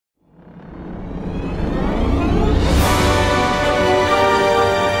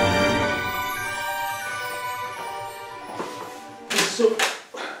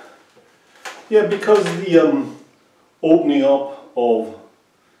Yeah, because the opening up of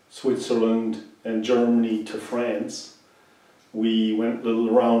Switzerland and Germany to France, we went a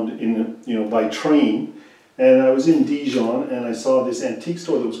little around in, by train, and I was in Dijon and I saw this antique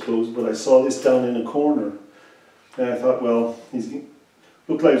store that was closed, but I saw this down in a corner, and I thought, well,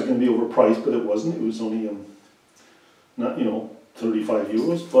 looked like it was going to be overpriced, but it wasn't. It was only not 35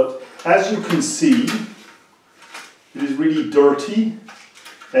 euros. But as you can see, it is really dirty,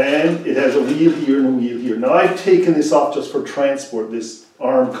 and it has a wheel here and a wheel here. Now I've taken this off just for transport, this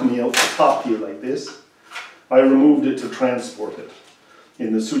arm coming out the top here like this. I removed it to transport it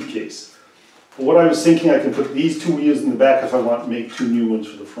in the suitcase. But what I was thinking, I can put these two wheels in the back if I want to make two new ones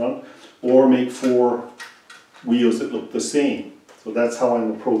for the front, or make 4 wheels that look the same. So that's how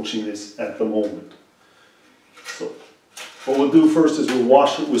I'm approaching this at the moment. So what we'll do first is we'll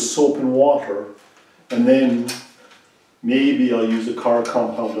wash it with soap and water, and then maybe I'll use a car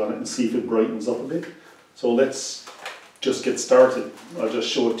compound on it and see if it brightens up a bit. So let's just get started. I'll just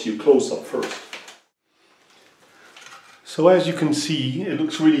show it to you close up first. So as you can see, it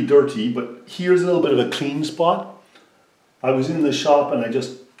looks really dirty, but here's a little bit of a clean spot. I was in the shop and I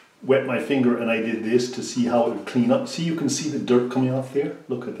just wet my finger and I did this to see how it would clean up. See, you can see the dirt coming off there.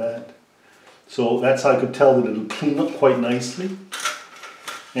 Look at that. So that's how I could tell that it'll clean up quite nicely.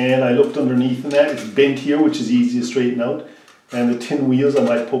 And I looked underneath in that, it's bent here, which is easy to straighten out. And the tin wheels, I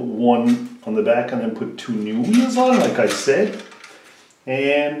might put one on the back and then put 2 new wheels on, like I said.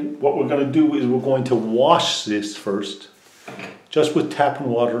 And what we're going to do is we're going to wash this first, just with tap and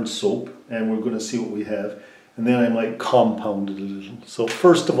water and soap, and we're going to see what we have. And then I might compound it a little. So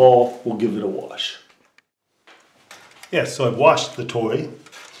first of all, we'll give it a wash. Yes, so I've washed the toy,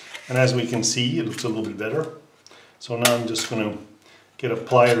 and as we can see, it looks a little bit better. So now I'm just going to get a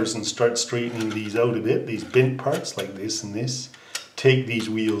pliers and start straightening these out a bit, these bent parts like this and this. Take these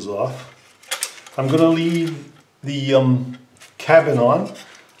wheels off. I'm going to leave the cabin on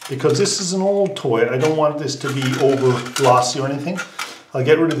because this is an old toy. I don't want this to be over glossy or anything. I'll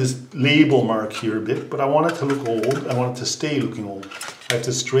get rid of this label mark here a bit, but I want it to look old. I want it to stay looking old. I have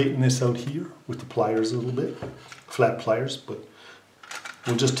to straighten this out here with the pliers a little bit, flat pliers, but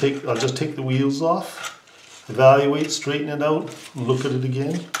I'll just take the wheels off, evaluate, straighten it out, and look at it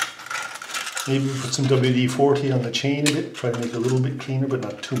again. Maybe put some WD-40 on the chain a bit, try to make it a little bit cleaner, but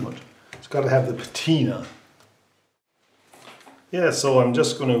not too much. It's got to have the patina. Yeah, so I'm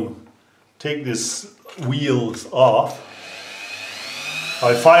just going to take this wheels off.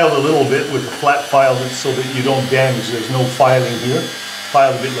 I filed a little bit with a flat file so that you don't damage. There's no filing here.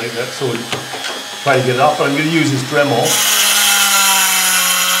 File a bit like that, so try to get it off. But I'm going to use this Dremel.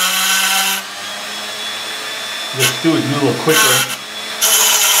 Just do it a little quicker.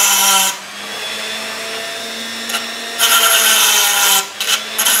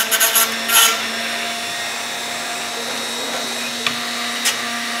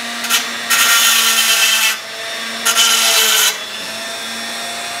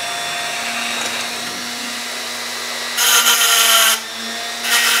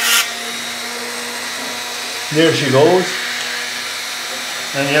 There she goes,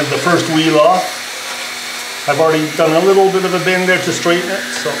 and you have the first wheel off. I've already done a little bit of a bend there to straighten it,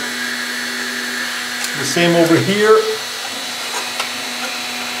 so the same over here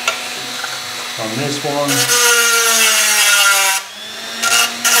on this one.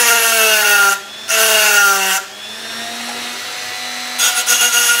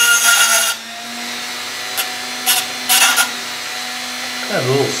 Got a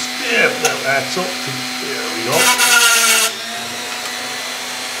little stiff, that axle. There we go.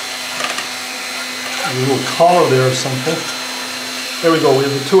 A little collar there or something. There we go. We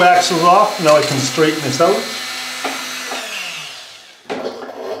have the 2 axles off. Now I can straighten this out.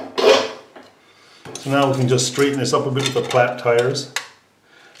 So now we can just straighten this up a bit with the flat tires.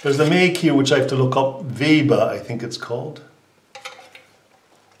 There's the make here, which I have to look up. Weber, I think it's called.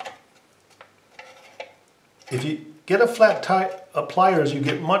 If you get a flat pliers, you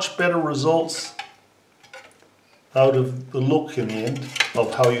get much better results out of the look in the end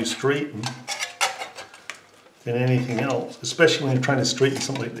of how you straighten than anything else, especially when you're trying to straighten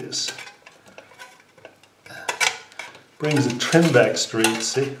something like this. Brings the trim back straight,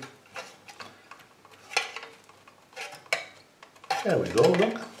 see? There we go,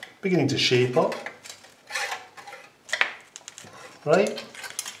 look, beginning to shape up. Right?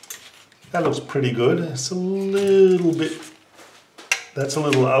 That looks pretty good. It's a little bit, that's a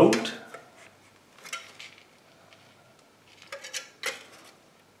little out.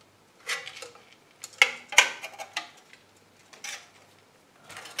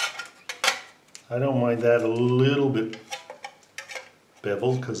 I don't mind that a little bit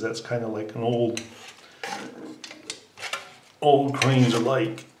bevel, because that's kind of like an old cranes are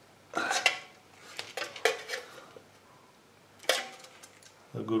like.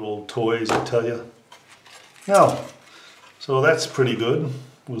 The good old toys, I tell you. Now, so that's pretty good.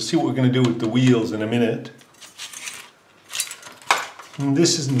 We'll see what we're going to do with the wheels in a minute. And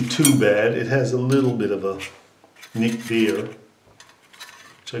this isn't too bad. It has a little bit of a nick there,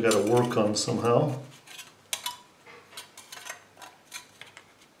 which I got to work on somehow.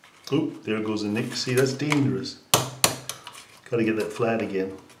 Oop, there goes a nick. See, that's dangerous. Got to get that flat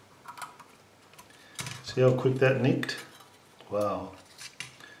again. See how quick that nicked? Wow.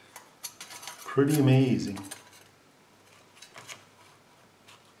 Pretty amazing.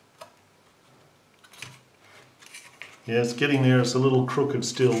 Yeah, it's getting there. It's a little crooked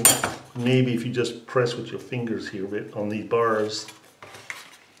still. Maybe if you just press with your fingers here a bit on these bars.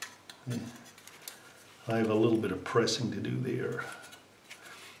 Yeah. I have a little bit of pressing to do there.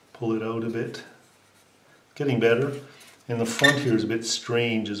 Pull it out a bit. Getting better. And the front here is a bit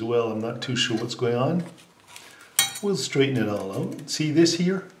strange as well. I'm not too sure what's going on. We'll straighten it all out. See this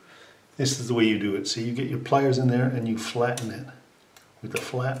here? This is the way you do it. So you get your pliers in there and you flatten it with the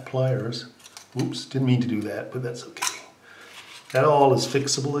flat pliers. Whoops, didn't mean to do that, but that's okay. That all is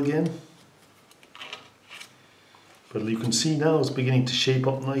fixable again. But you can see now it's beginning to shape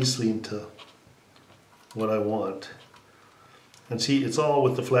up nicely into what I want. And see, it's all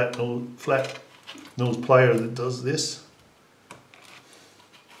with the flat nose plier that does this.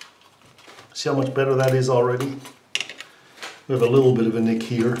 See how much better that is already? We have a little bit of a nick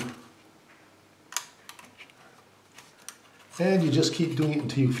here. And you just keep doing it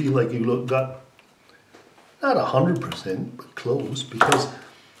until you feel like you got not 100%, but close, because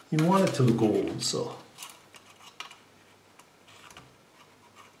you want it to look old. So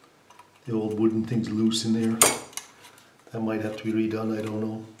the old wooden thing's loose in there. That might have to be redone. I don't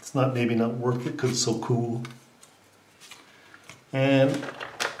know. It's not maybe not worth it because it's so cool. And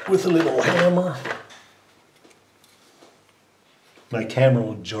with a little hammer, my camera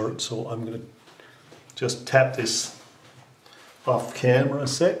will jerk, so I'm gonna just tap this off camera a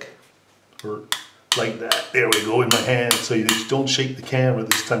sec, or like that. There we go, in my hand, so you just don't shake the camera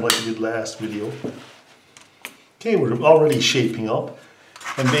this time like you did last video. Okay, we're already shaping up,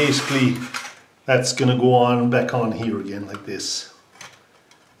 and basically that's gonna go on back on here again like this.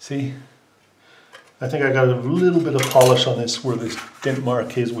 See? I think I got a little bit of polish on this where this dent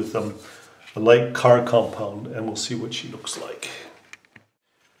mark is with a light car compound, and we'll see what she looks like.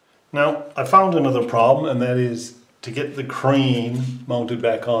 Now, I found another problem, and that is to get the crane mounted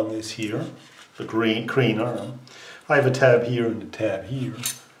back on this here, the crane arm. I have a tab here and a tab here,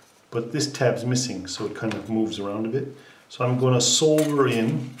 but this tab's missing, so it kind of moves around a bit. So I'm going to solder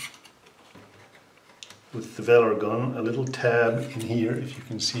in with the Velar gun a little tab in here. If you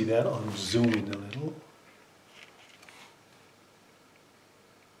can see that, I'll zoom in a little.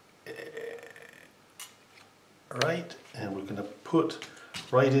 Right, and we're going to put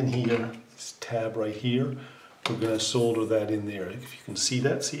right in here, this tab right here, we're going to solder that in there. If you can see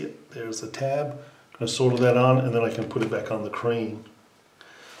that, see it? There's the tab. I'm going to solder that on, and then I can put it back on the crane.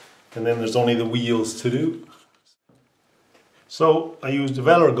 And then there's only the wheels to do. So I used the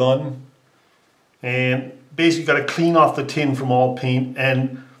Velar gun, and basically got to clean off the tin from all paint,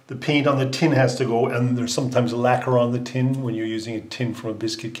 and the paint on the tin has to go, and there's sometimes lacquer on the tin when you're using a tin from a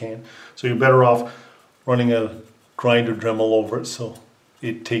biscuit can. So you're better off running a grinder Dremel over it, so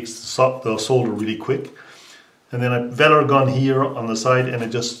it takes the solder really quick. And then a Velar gun here on the side, and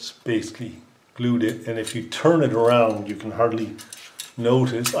it just basically glued it. And if you turn it around, you can hardly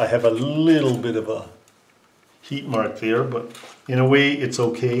notice. I have a little bit of a heat mark there, but in a way it's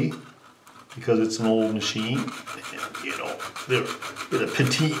okay because it's an old machine. And, you know, they're a bit of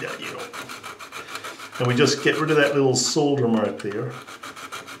patina, you know. And we just get rid of that little solder mark there,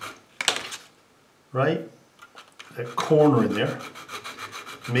 right? That corner in there.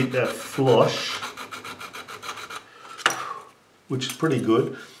 Make that flush, which is pretty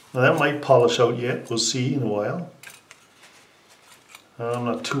good. Now that might polish out yet, we'll see in a while. I'm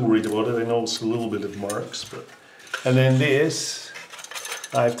not too worried about it. I know it's a little bit of marks, but and then this,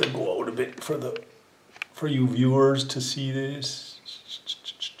 I have to go out a bit for you viewers to see this.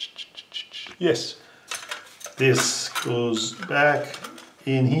 Yes, this goes back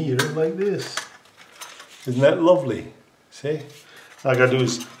in here like this. Isn't that lovely? See? All I gotta do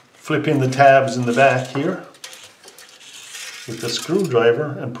is flip in the tabs in the back here with the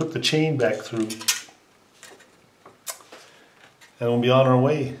screwdriver and put the chain back through. And we'll be on our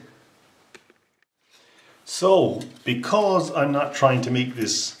way. So, because I'm not trying to make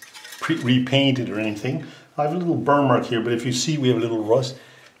this repainted or anything, I have a little burn mark here, but if you see we have a little rust,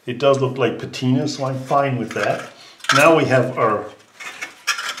 it does look like patina, so I'm fine with that. Now we have our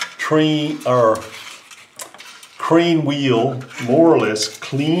crane wheel more or less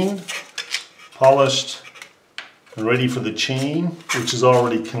clean, polished, and ready for the chain, which is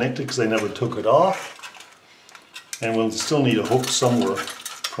already connected because I never took it off. And we'll still need a hook somewhere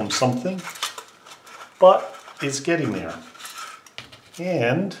from something, but it's getting there.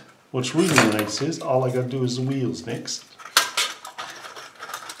 And what's really nice is all I got to do is the wheels next.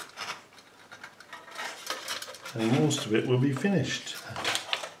 And most of it will be finished.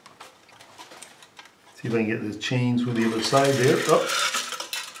 See if I can get the chains with the other side there. Oh,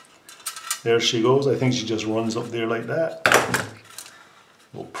 there she goes. I think she just runs up there like that.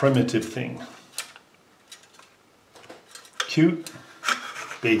 Little primitive thing. Cute,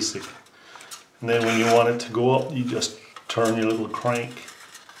 basic. And then when you want it to go up, you just turn your little crank.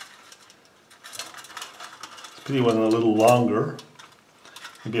 It's pity it wasn't a little longer.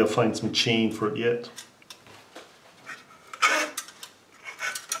 Maybe I'll find some chain for it yet.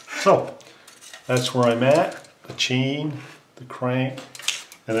 So, that's where I'm at. The chain, the crank,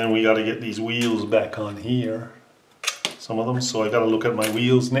 and then we got to get these wheels back on here. Some of them, so I got to look at my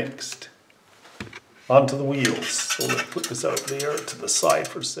wheels next. Onto the wheels. So let's put this out there to the side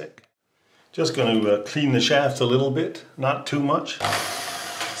for a sec. Just going to clean the shaft a little bit, not too much.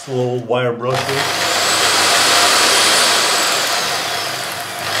 Just a little wire brush here.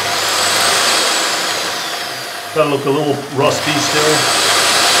 Got to look a little rusty still.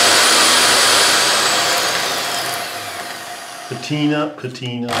 Patina,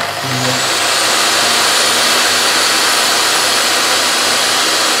 patina, patina.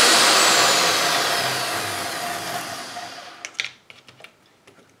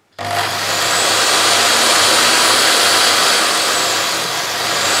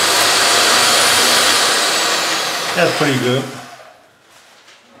 That's pretty good.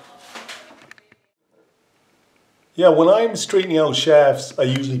 Yeah, when I'm straightening out shafts, I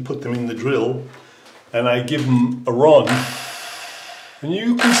usually put them in the drill and I give them a run. And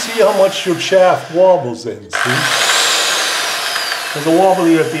you can see how much your shaft wobbles then, see? There's a wobble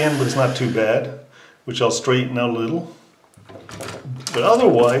here at the end, but it's not too bad, which I'll straighten out a little. But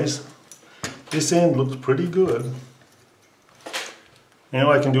otherwise, this end looks pretty good.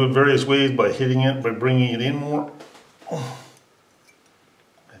 Now I can do it various ways by hitting it, by bringing it in more. Oh,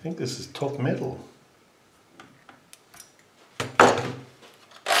 I think this is tough metal.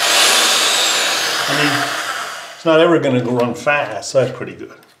 I mean, it's not ever going to go run fast, so that's pretty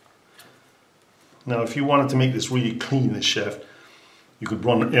good. Now if you wanted to make this really clean, this shaft, you could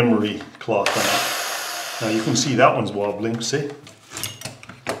run an emery cloth on it. Now you can see that one's wobbling, see?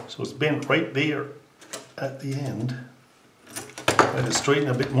 So it's bent right there at the end. Try to straighten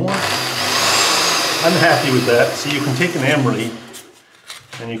a bit more. I'm happy with that. See, you can take an emery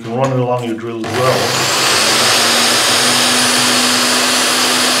and you can run it along your drill as well.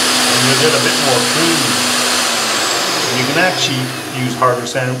 And you'll get a bit more clean. And you can actually use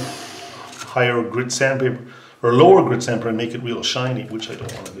higher grit sandpaper or lower grit sandpaper and make it real shiny, which I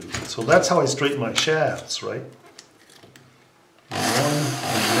don't want to do. So that's how I straighten my shafts, right? One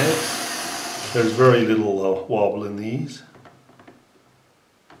and next. There's very little wobble in these.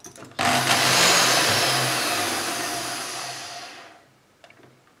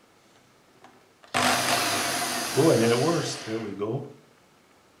 Oh, I made it worse. There we go.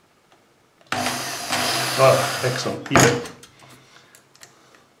 Ah, excellent. Even.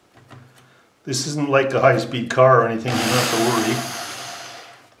 This isn't like a high-speed car or anything, you don't have to worry.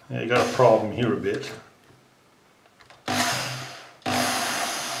 Yeah, you got a problem here a bit.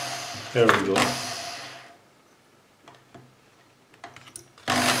 There we go.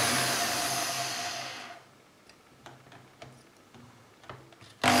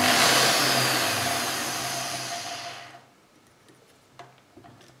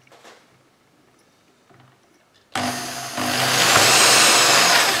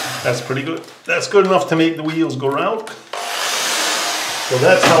 That's pretty good. That's good enough to make the wheels go round. So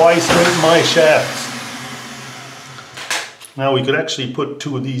that's how I straighten my shafts. Now we could actually put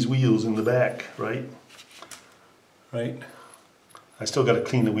two of these wheels in the back, right? Right? I still got to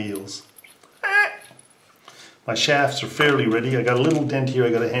clean the wheels. My shafts are fairly ready. I got a little dent here I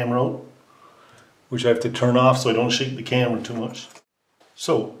got to hammer out, which I have to turn off so I don't shake the camera too much.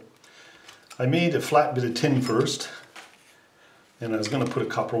 So I made a flat bit of tin first. And I was going to put a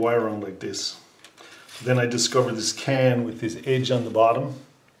copper wire on like this. Then I discovered this can with this edge on the bottom.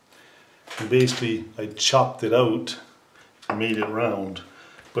 And basically I chopped it out and made it round.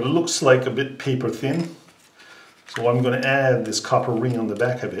 But it looks like a bit paper thin. So I'm going to add this copper ring on the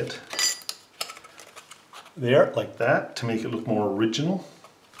back of it. there, like that, to make it look more original.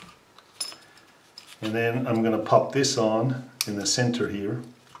 And then I'm going to pop this on in the center here,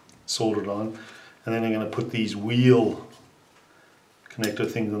 soldered on, and then I'm going to put these wheel connector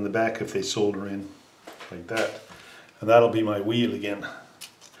things on the back if they solder in, like that. And that'll be my wheel again.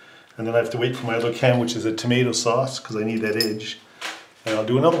 And then I have to wait for my other can, which is a tomato sauce, because I need that edge. And I'll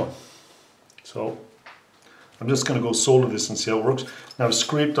do another one. So I'm just going to go solder this and see how it works. Now I've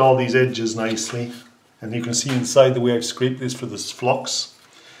scraped all these edges nicely. And you can see inside the way I've scraped this for this flux.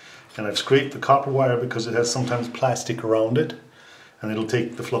 And I've scraped the copper wire because it has sometimes plastic around it. And it'll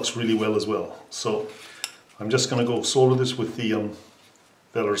take the flux really well as well. So I'm just going to go solder this with the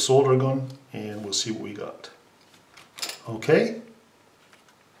Veller solder gun, and we'll see what we got. Okay.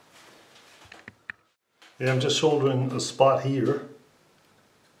 Yeah, I'm just soldering a spot here,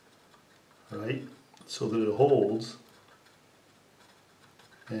 right, so that it holds,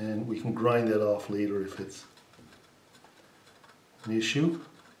 and we can grind that off later if it's an issue.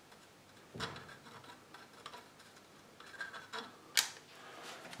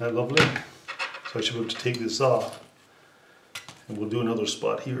 Isn't that lovely? So I should be able to take this off, and we'll do another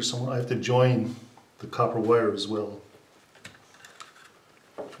spot here somewhere. I have to join the copper wire as well.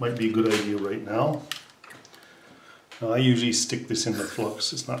 Might be a good idea right now. Now I usually stick this in the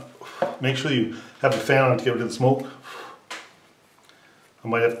flux. It's not. Make sure you have a fan on to get rid of the smoke. I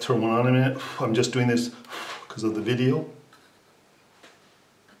might have to turn one on in a minute. I'm just doing this because of the video.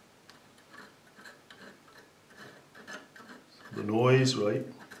 The noise, right?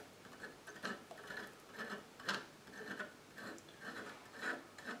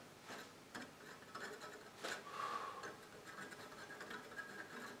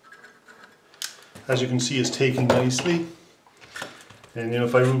 As you can see, it's taking nicely. And you know,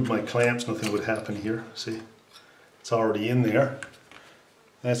 if I removed my clamps, nothing would happen here. See, it's already in there.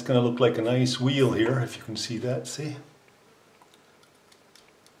 That's going to look like a nice wheel here, if you can see that, see?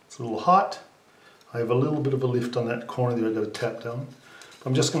 It's a little hot. I have a little bit of a lift on that corner there, I've got to tap down.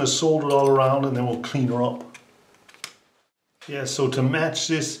 I'm just going to solder it all around and then we'll clean her up. Yeah, so to match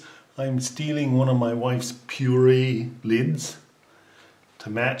this, I'm stealing one of my wife's puree lids to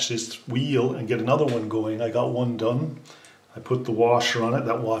match this wheel and get another one going. I got one done. I put the washer on it,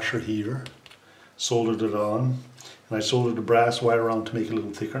 that washer here, soldered it on, and I soldered the brass wire around to make it a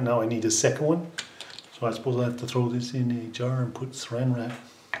little thicker. Now I need a second one, so I suppose I have to throw this in a jar and put saran wrap.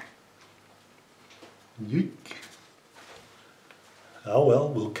 Yeek. Oh well,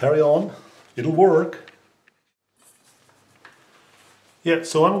 we'll carry on. It'll work. Yeah,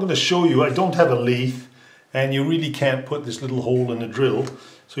 so I'm going to show you, I don't have a lathe, and you really can't put this little hole in the drill.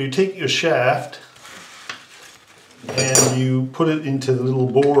 So you take your shaft and you put it into the little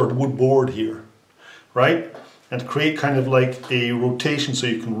board, wood board here, right? And to create kind of like a rotation so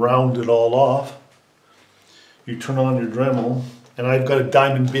you can round it all off, you turn on your Dremel, and I've got a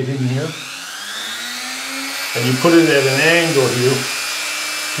diamond bit in here, and you put it at an angle here.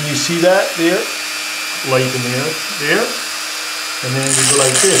 Can you see that there? Light in there, and then you go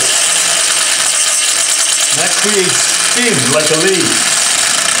like this. And that creates spin like a lathe.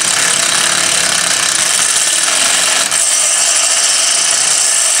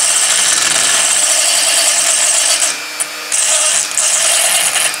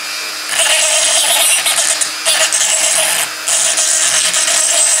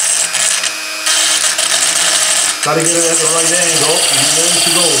 Got to get it at the right angle, and there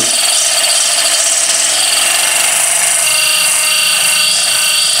she goes.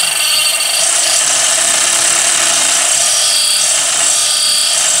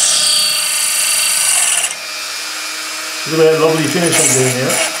 Look at that lovely finish I'm doing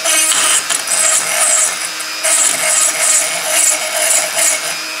here.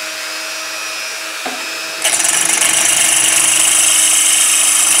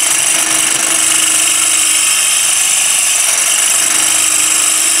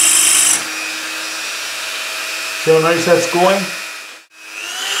 See how nice that's going?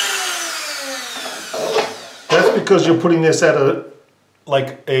 That's because you're putting this at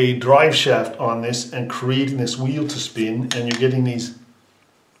like a drive shaft on this and creating this wheel to spin, and you're getting these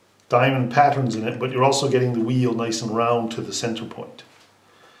diamond patterns in it, but you're also getting the wheel nice and round to the center point.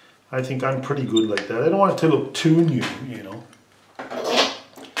 I think I'm pretty good like that. I don't want it to look too new, you know.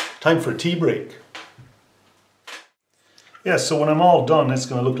 Time for a tea break. Yeah, so when I'm all done, it's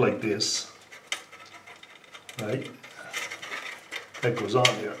going to look like this. Right? That goes on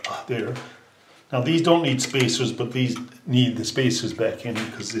there. There. Now these don't need spacers, but these need the spacers back in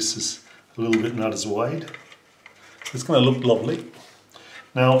because this is a little bit not as wide. It's going to look lovely.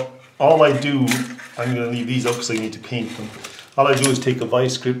 Now all I do, I'm going to leave these up because I need to paint them. All I do is take a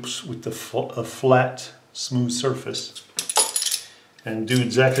vice grip with a flat smooth surface and do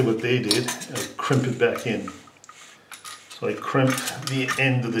exactly what they did and crimp it back in. So I crimped the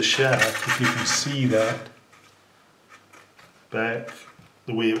end of the shaft, if you can see that, back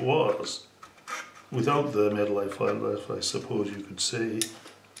the way it was, without the metal I filed off, I suppose you could say.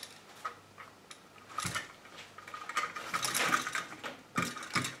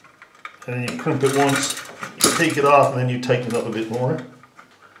 And then you crimp it once, you take it off, and then you tighten it up a bit more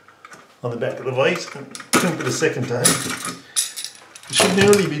on the back of the vise, and crimp it a second time. It should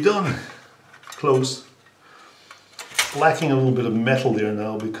nearly be done. Close. Lacking a little bit of metal there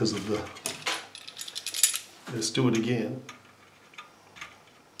now because of the... Let's do it again.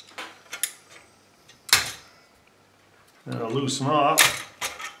 Now loosen off.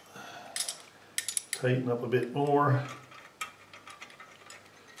 Tighten up a bit more.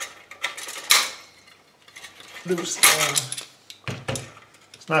 Loosen off.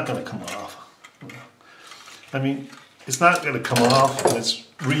 It's not going to come off. I mean, it's not going to come off, and it's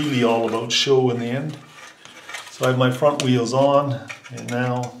really all about show in the end. So I have my front wheels on, and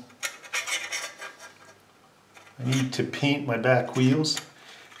now I need to paint my back wheels,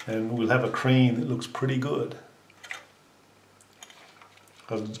 and we'll have a crane that looks pretty good.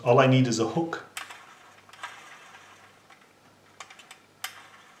 All I need is a hook.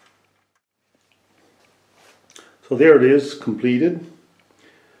 So there it is, completed.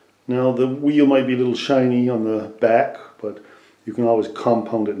 Now the wheel might be a little shiny on the back, but you can always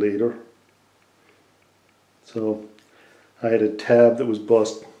compound it later. So I had a tab that was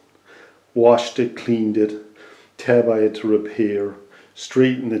bust, washed it, cleaned it, tab I had to repair,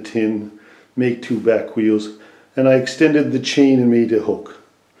 straighten the tin, make two back wheels, and I extended the chain and made a hook.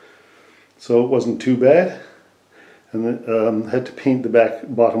 So it wasn't too bad. And then had to paint the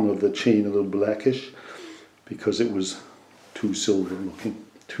bottom of the chain a little blackish because it was too silver looking,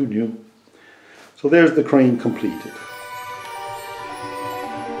 too new. So there's the crane completed.